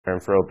term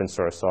for open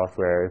source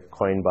software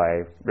coined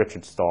by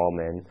Richard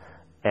Stallman,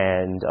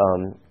 and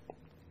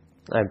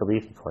I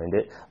believe he coined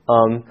it.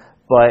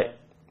 But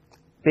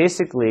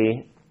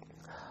basically,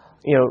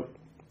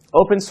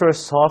 open source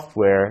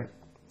software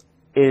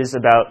is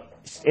about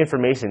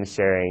information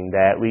sharing,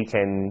 that we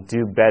can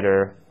do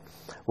better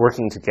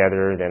working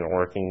together than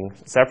working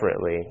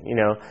separately.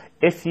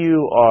 If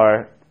you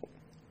are,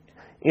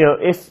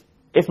 if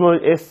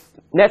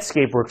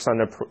Netscape works on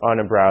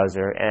a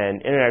browser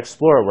and Internet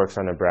Explorer works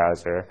on a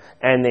browser,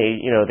 and they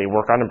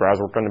work on a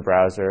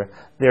browser,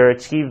 their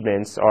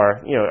achievements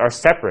are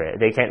separate.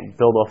 They can't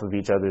build off of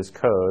each other's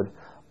code,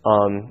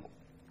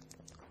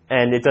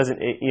 and it doesn't.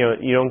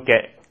 You don't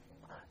get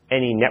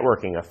any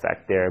networking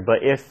effect there.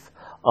 But if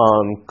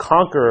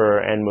Conqueror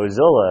and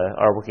Mozilla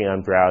are working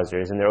on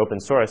browsers and they're open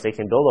source, they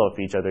can build off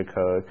each other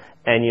code,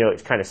 and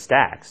it kind of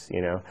stacks.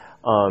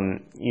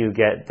 You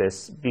get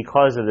this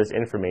because of this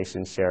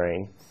information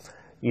sharing.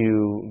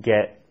 You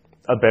get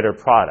a better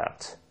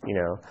product.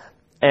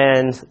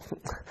 And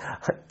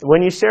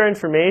when you share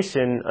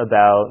information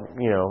about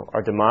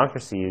our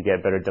democracy, you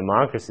get better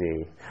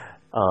democracy.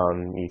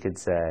 You could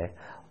say.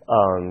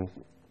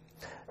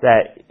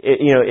 That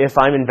if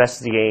I'm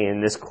investigating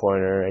in this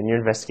corner and you're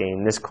investigating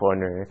in this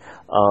corner,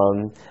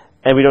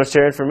 and we don't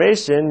share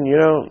information,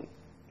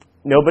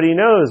 nobody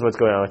knows what's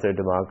going on with their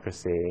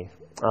democracy.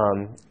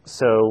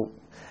 So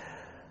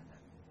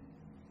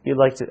you'd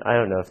like to? I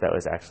don't know if that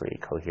was actually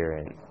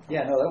coherent.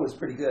 Yeah, no, that was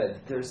pretty good.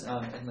 There's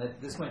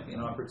this might be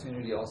an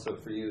opportunity also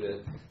for you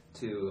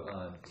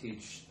to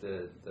teach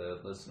the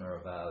listener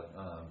about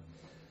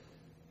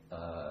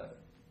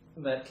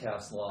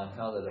Metcalfe's law and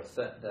how that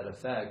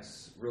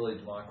affects really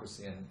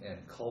democracy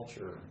and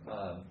culture.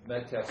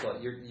 Metcalfe's law.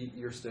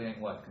 You're studying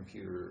what,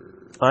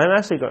 computer? I'm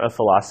actually a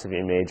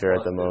philosophy major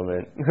at the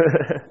moment.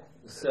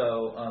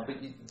 So, but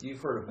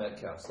you've heard of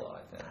Metcalfe's law,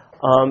 I think.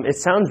 It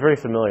sounds very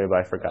familiar, but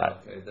I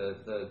forgot. Okay.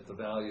 The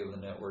value of the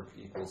network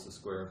equals the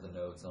square of the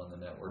nodes on the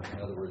network.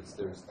 In other words,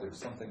 there's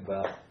something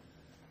about.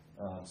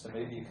 So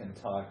maybe you can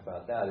talk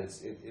about that.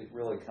 It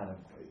really kind of.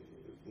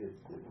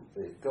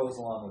 It goes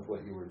along with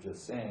what you were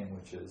just saying,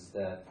 which is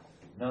that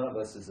none of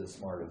us is as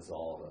smart as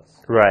all of us.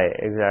 Right,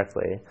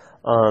 exactly.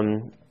 I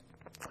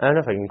don't know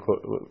if I can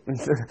quote.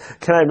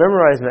 Can I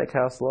memorize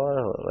Metcalfe's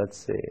law? Let's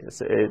see.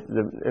 So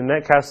in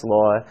Metcalfe's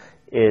law,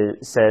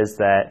 it says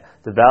that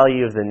the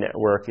value of the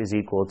network is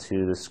equal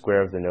to the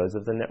square of the nodes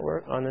of the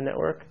network on the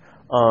network.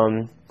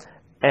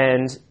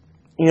 And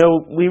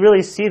we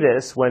really see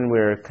this when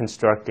we're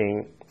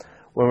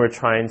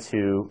trying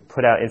to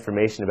put out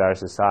information about our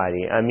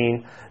society. I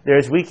mean,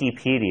 there's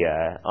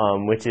Wikipedia,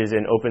 which is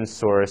an open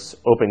source,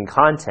 open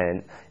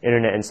content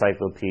internet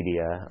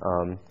encyclopedia.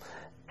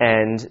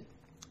 And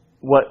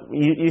what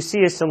you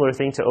see a similar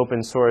thing to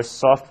open source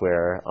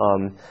software,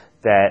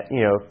 that,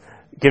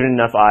 given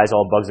enough eyes,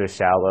 all bugs are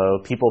shallow.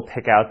 People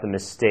pick out the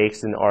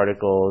mistakes in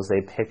articles.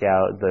 They pick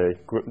out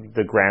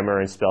the grammar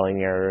and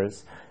spelling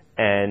errors.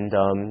 And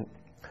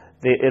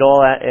it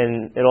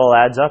all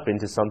adds up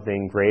into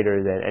something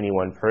greater than any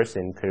one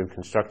person could have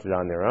constructed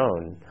on their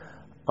own.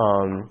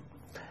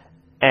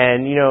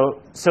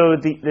 So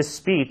the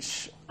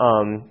speech,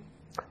 in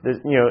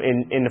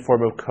the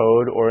form of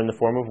code or in the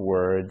form of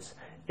words,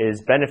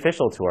 is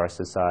beneficial to our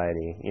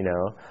society.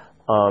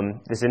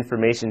 This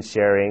information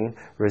sharing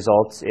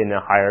results in a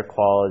higher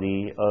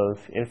quality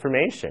of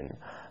information,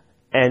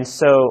 and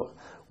so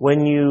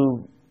when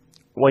you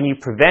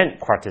prevent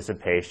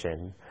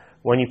participation,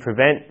 when you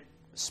prevent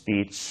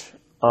speech,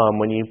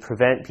 when you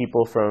prevent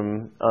people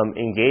from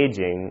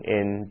engaging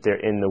in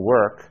the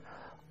work,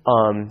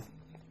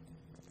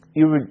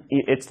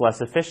 it's less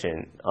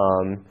efficient,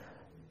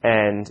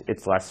 and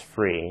it's less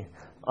free.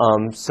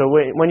 So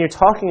when you're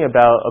talking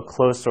about a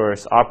closed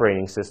source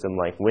operating system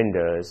like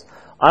Windows,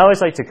 I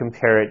always like to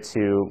compare it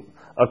to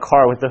a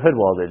car with the hood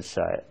welded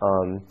shut.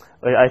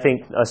 I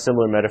think a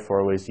similar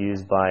metaphor was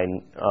used by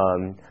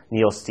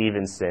Neil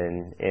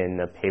Stephenson in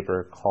a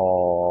paper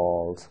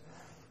called,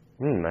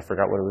 I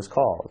forgot what it was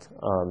called.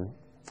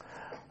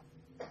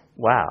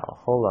 Wow,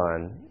 hold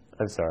on.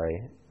 I'm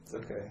sorry. It's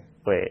okay.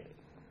 Wait.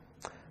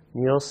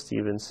 Neil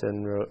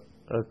Stephenson wrote,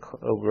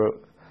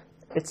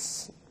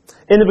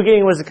 in the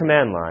beginning was a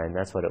command line.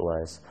 That's what it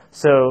was.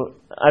 So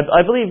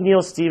I believe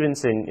Neil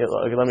Stephenson.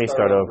 Let me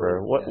start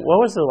over. What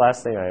was the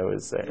last thing I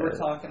was saying? You were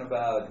talking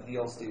about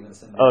Neil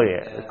Stephenson. Oh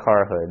yeah, the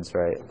car hoods,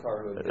 right? The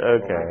car hood.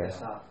 Okay.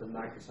 The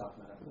Microsoft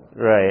metaphor.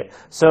 Right.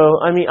 So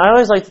I mean, I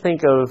always like to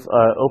think of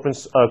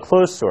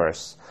closed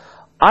source.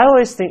 I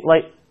always think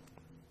like.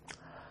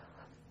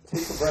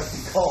 Take a breath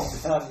and calm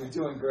down. You're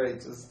doing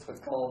great. Just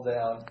calm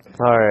down.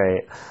 All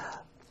right.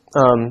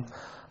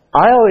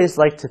 I always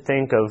like to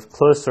think of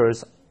closed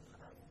source.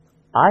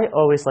 I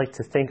always like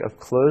to think of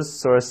closed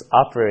source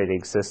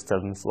operating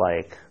systems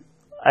like.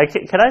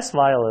 Can I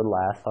smile and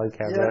laugh on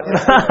camera?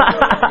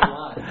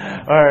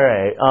 Yeah. All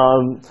right.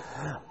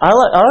 I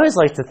always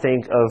like to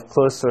think of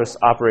closed source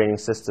operating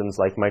systems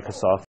like Microsoft